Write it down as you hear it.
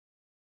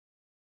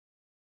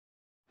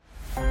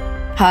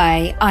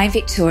Hi, I'm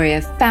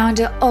Victoria,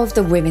 founder of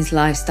the Women's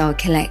Lifestyle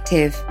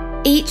Collective.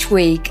 Each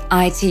week,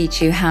 I teach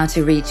you how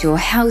to reach your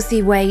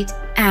healthy weight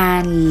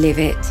and live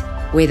it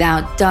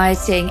without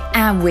dieting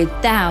and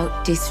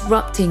without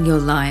disrupting your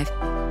life.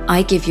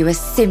 I give you a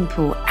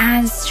simple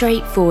and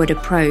straightforward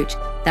approach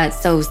that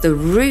solves the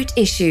root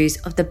issues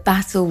of the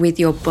battle with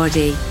your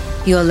body.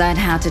 You'll learn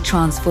how to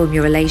transform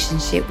your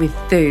relationship with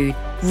food,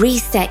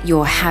 reset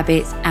your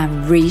habits,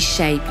 and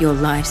reshape your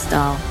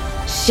lifestyle.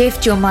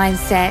 Shift your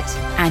mindset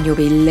and you'll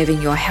be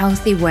living your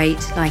healthy weight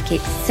like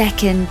it's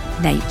second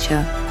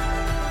nature.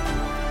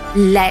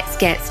 Let's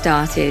get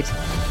started.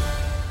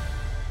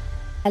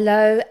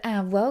 Hello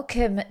and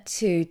welcome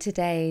to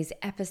today's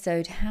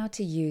episode, how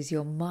to use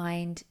your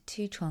mind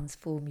to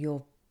transform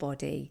your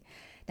body.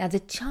 Now,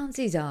 the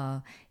chances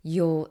are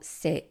you're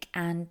sick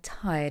and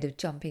tired of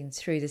jumping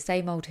through the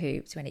same old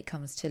hoops when it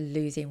comes to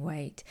losing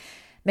weight.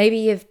 Maybe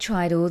you've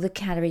tried all the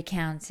calorie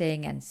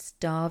counting and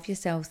starve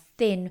yourself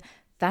thin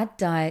fad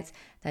diets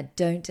that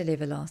don't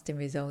deliver lasting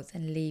results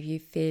and leave you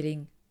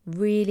feeling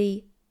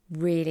really,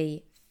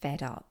 really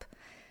fed up.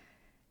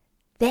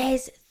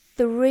 There's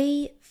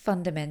three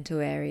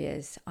fundamental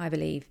areas, I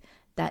believe,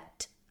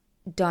 that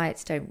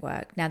diets don't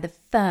work. Now, the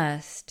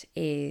first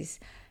is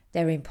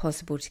they're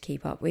impossible to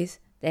keep up with.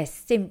 They're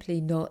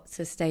simply not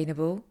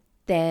sustainable.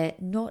 They're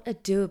not a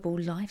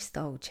doable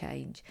lifestyle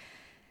change.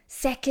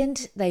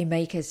 Second, they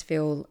make us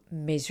feel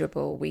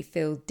miserable. We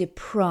feel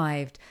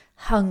deprived,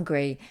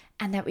 hungry,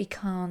 and that we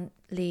can't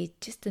lead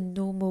just a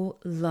normal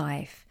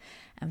life.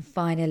 And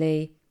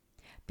finally,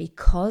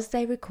 because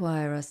they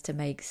require us to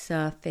make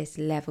surface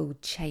level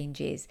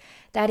changes,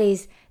 that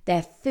is,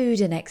 they're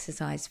food and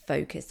exercise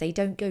focused. They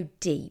don't go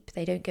deep.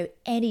 They don't go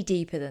any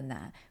deeper than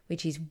that,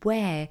 which is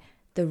where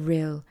the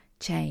real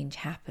change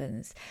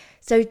happens.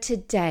 So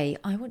today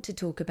I want to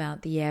talk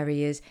about the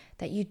areas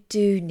that you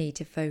do need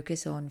to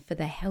focus on for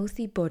the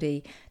healthy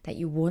body that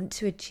you want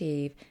to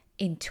achieve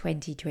in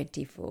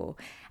 2024.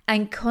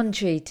 And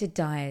contrary to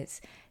diets,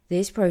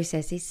 this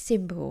process is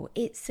simple,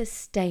 it's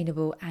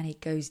sustainable, and it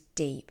goes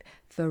deep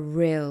for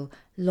real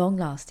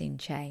long-lasting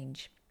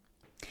change.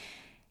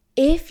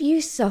 If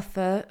you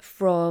suffer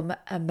from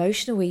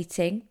emotional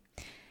eating,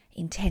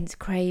 intense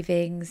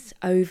cravings,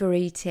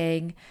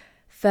 overeating,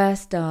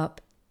 first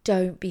up,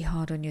 don't be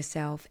hard on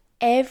yourself.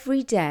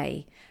 Every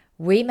day,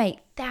 we make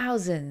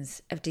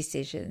thousands of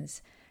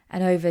decisions,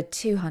 and over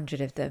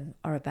 200 of them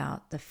are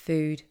about the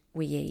food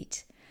we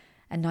eat.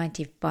 And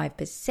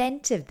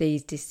 95% of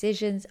these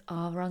decisions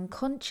are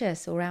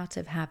unconscious or out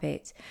of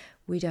habit.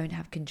 We don't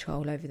have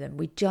control over them.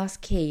 We just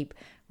keep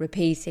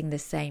repeating the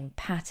same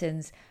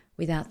patterns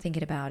without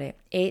thinking about it.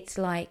 It's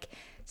like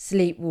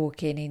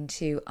sleepwalking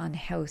into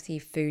unhealthy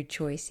food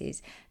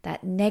choices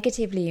that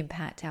negatively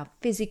impact our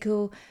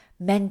physical,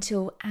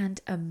 mental,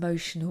 and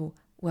emotional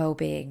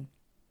well-being.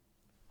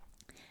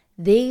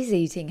 These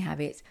eating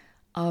habits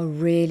are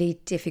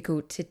really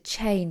difficult to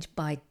change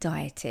by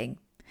dieting.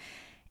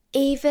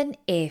 Even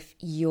if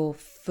you're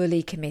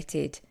fully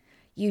committed,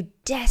 you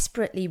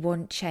desperately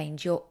want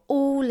change, you're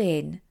all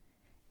in,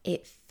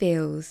 it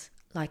feels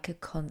like a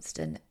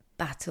constant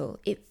battle.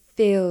 It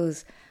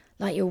feels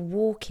like you're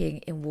walking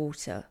in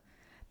water,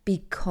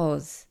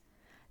 because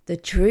the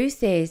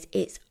truth is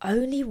it's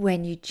only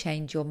when you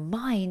change your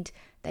mind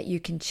that you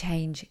can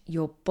change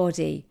your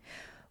body.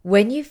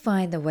 When you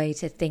find the way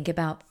to think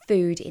about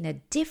food in a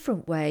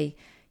different way,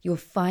 you'll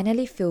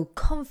finally feel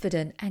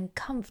confident and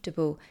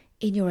comfortable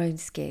in your own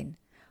skin.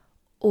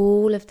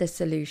 All of the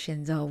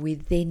solutions are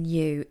within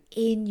you,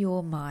 in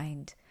your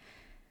mind.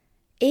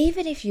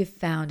 Even if you've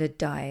found a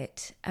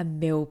diet, a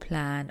meal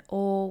plan,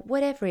 or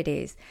whatever it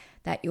is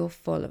that you're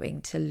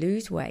following to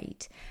lose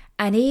weight,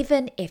 and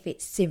even if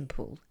it's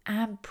simple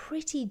and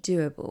pretty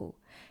doable,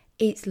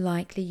 it's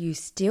likely you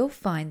still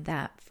find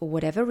that for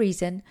whatever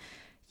reason,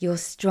 you're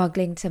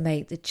struggling to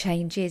make the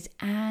changes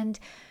and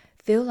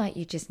feel like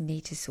you just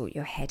need to sort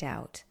your head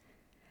out.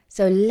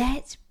 So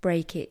let's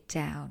break it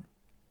down.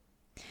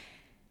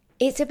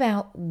 It's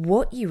about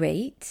what you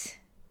eat,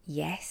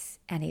 yes,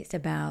 and it's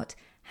about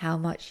how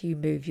much you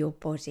move your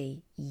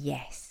body,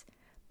 yes.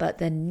 But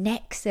the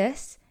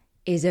nexus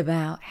is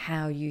about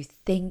how you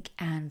think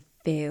and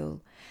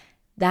feel.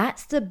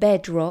 That's the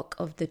bedrock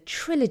of the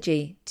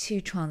trilogy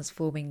to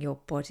transforming your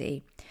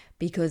body,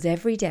 because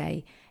every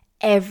day,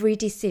 every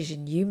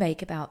decision you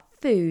make about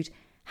food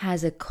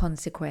has a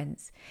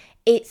consequence.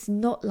 It's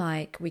not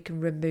like we can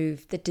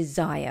remove the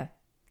desire,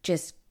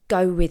 just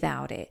go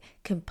without it,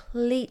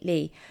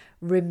 completely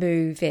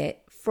remove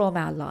it from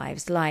our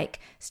lives, like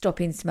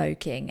stopping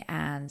smoking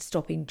and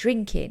stopping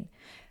drinking,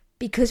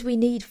 because we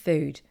need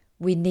food.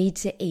 We need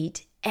to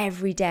eat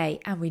every day,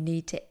 and we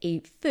need to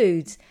eat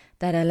foods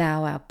that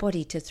allow our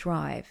body to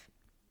thrive.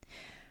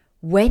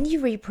 When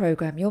you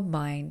reprogram your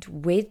mind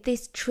with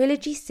this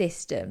trilogy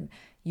system,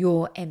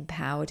 you're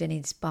empowered and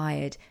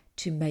inspired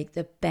to make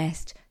the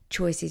best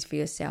choices for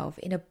yourself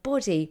in a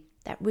body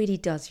that really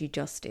does you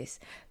justice.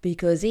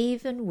 Because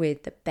even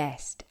with the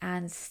best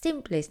and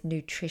simplest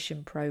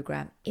nutrition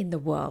program in the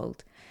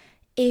world,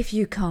 if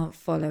you can't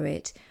follow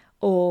it,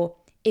 or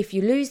If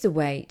you lose the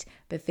weight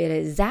but feel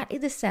exactly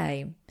the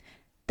same,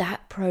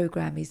 that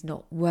program is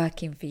not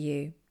working for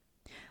you.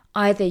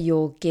 Either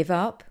you'll give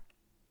up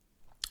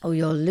or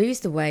you'll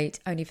lose the weight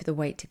only for the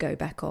weight to go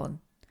back on.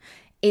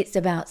 It's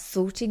about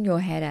sorting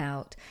your head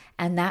out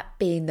and that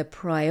being the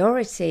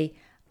priority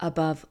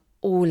above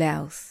all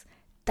else.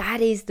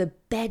 That is the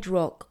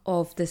bedrock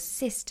of the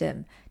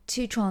system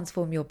to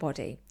transform your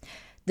body.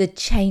 The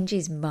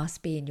changes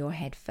must be in your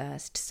head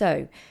first.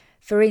 So,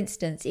 for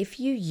instance, if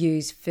you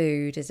use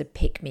food as a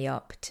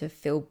pick-me-up to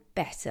feel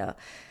better,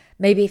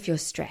 maybe if you're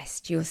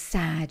stressed, you're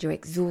sad, you're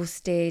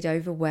exhausted,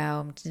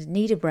 overwhelmed,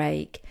 need a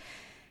break,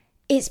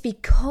 it's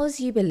because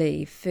you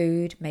believe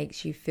food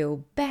makes you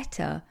feel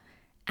better,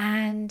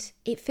 and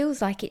it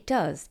feels like it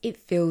does. It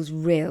feels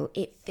real.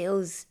 It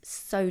feels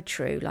so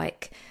true,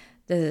 like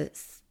the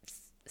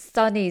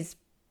sun is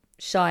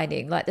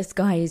shining, like the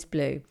sky is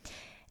blue.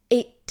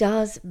 It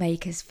does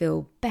make us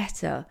feel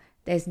better.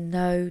 There's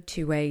no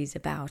two ways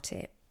about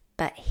it.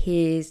 But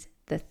here's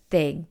the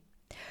thing.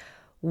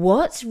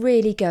 What's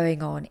really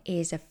going on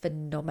is a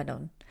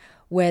phenomenon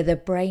where the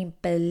brain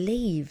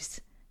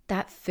believes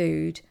that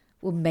food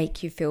will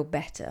make you feel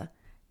better,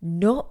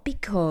 not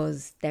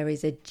because there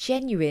is a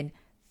genuine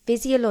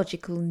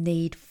physiological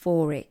need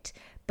for it,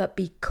 but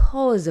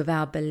because of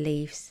our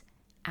beliefs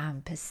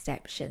and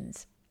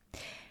perceptions.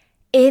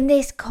 In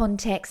this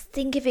context,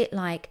 think of it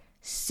like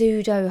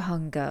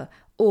pseudo-hunger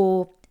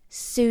or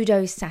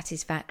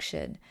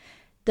pseudo-satisfaction.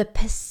 The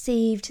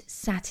perceived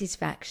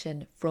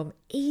satisfaction from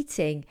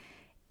eating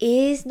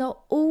is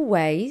not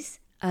always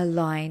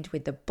aligned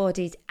with the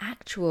body's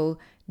actual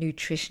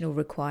nutritional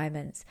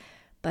requirements,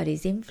 but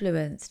is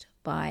influenced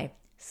by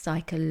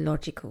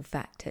psychological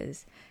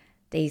factors.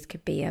 These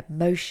could be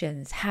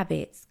emotions,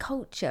 habits,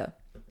 culture,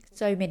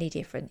 so many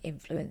different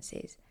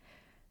influences.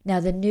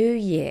 Now, the new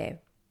year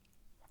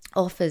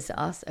offers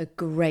us a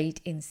great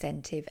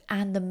incentive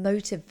and the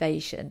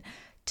motivation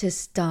to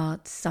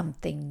start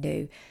something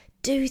new,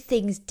 do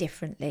things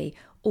differently,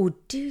 or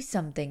do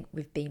something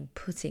we've been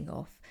putting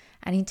off.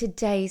 And in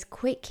today's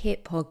Quick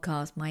Hit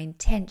podcast, my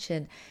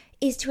intention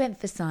is to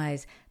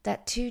emphasize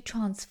that to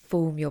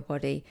transform your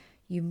body,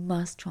 you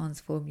must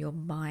transform your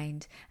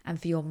mind,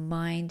 and for your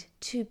mind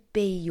to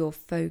be your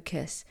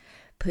focus.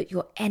 Put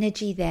your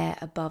energy there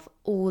above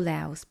all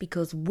else,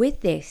 because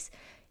with this,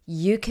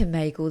 you can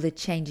make all the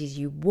changes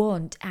you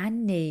want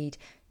and need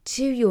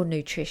to your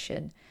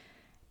nutrition,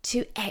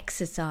 to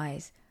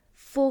exercise,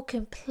 for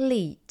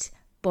complete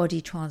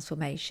body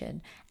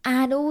transformation,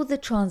 and all the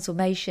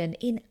transformation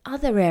in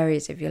other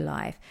areas of your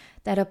life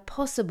that are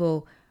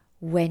possible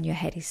when your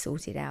head is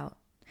sorted out.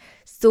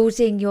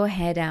 Sorting your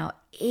head out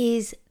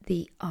is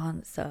the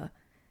answer.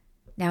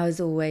 Now, as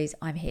always,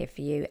 I'm here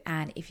for you.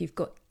 And if you've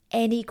got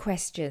any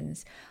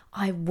questions,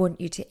 I want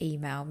you to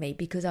email me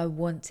because I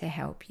want to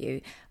help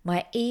you.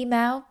 My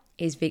email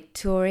is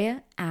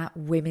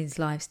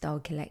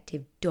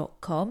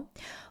victoria@womenslifestylecollective.com,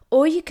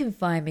 or you can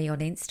find me on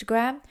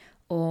Instagram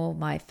or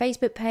my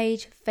Facebook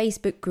page,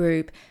 Facebook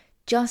group.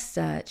 Just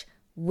search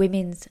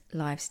Women's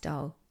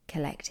Lifestyle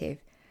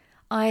Collective.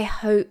 I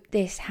hope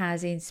this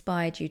has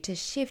inspired you to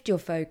shift your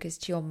focus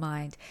to your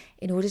mind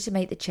in order to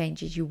make the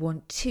changes you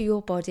want to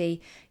your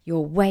body,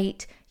 your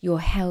weight, your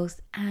health,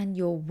 and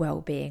your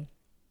well-being.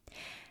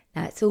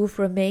 That's all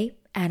from me,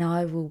 and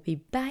I will be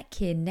back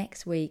here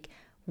next week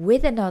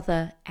with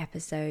another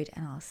episode,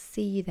 and I'll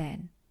see you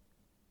then.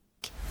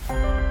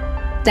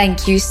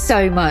 Thank you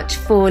so much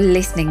for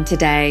listening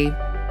today.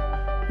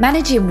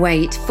 Managing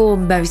weight for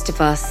most of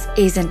us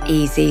isn't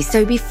easy,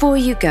 so before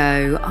you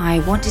go, I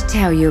want to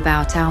tell you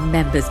about our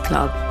Members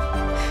Club,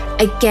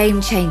 a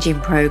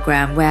game-changing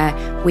program where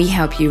we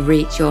help you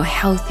reach your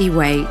healthy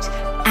weight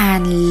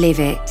and live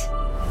it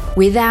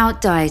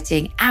without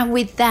dieting and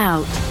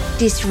without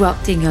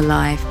disrupting your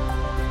life.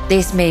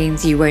 This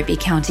means you won't be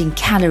counting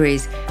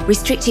calories,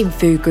 restricting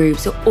food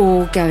groups,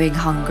 or going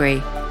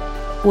hungry.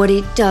 What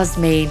it does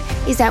mean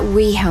is that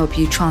we help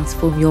you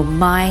transform your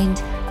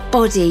mind,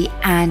 body,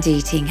 and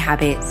eating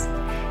habits.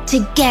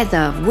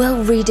 Together,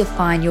 we'll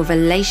redefine your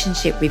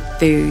relationship with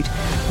food,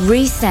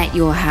 reset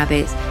your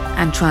habits,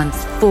 and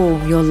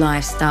transform your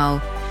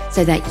lifestyle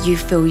so that you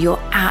feel your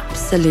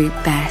absolute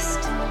best.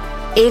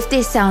 If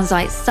this sounds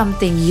like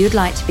something you'd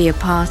like to be a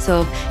part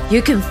of,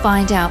 you can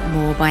find out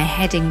more by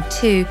heading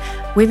to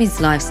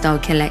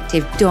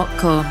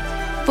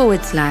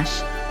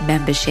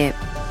womenslifestylecollective.com/membership.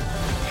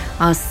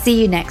 I'll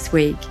see you next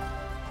week.